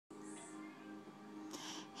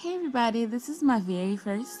Hey everybody, this is my very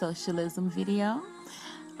first socialism video.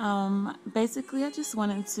 Basically, I just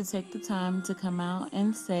wanted to take the time to come out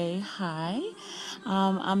and say hi.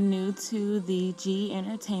 I'm new to the G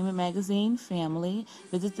Entertainment Magazine family.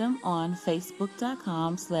 Visit them on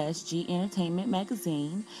facebook.com/G Entertainment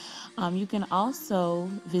Magazine. You can also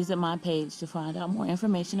visit my page to find out more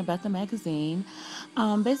information about the magazine.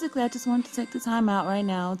 Basically, I just wanted to take the time out right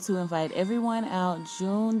now to invite everyone out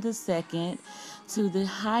June the 2nd to the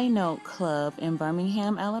High Note Club in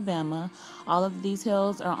Birmingham, Alabama. All of the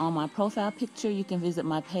details are on my profile picture. You can visit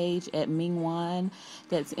my page at Mingwan.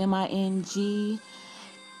 That's MINGJUWAN.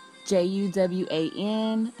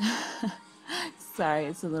 Sorry,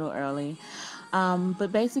 it's a little early.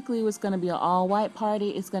 But basically, it's going to be an all-white party.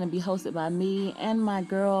 It's going to be hosted by me and my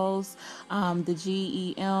girls, the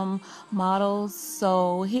GEM models.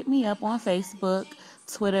 So hit me up on Facebook,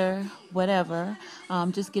 Twitter, whatever.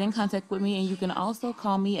 Just get in contact with me, and you can also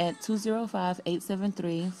call me at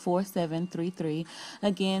 205-873-4733.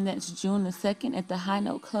 Again, that's June the 2nd at the High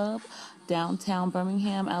Note Club, downtown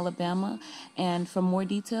Birmingham, Alabama. And for more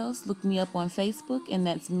details, look me up on Facebook, and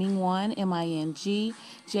that's Mingwan, MINGJUWAN.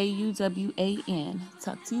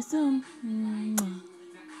 Talk to you soon.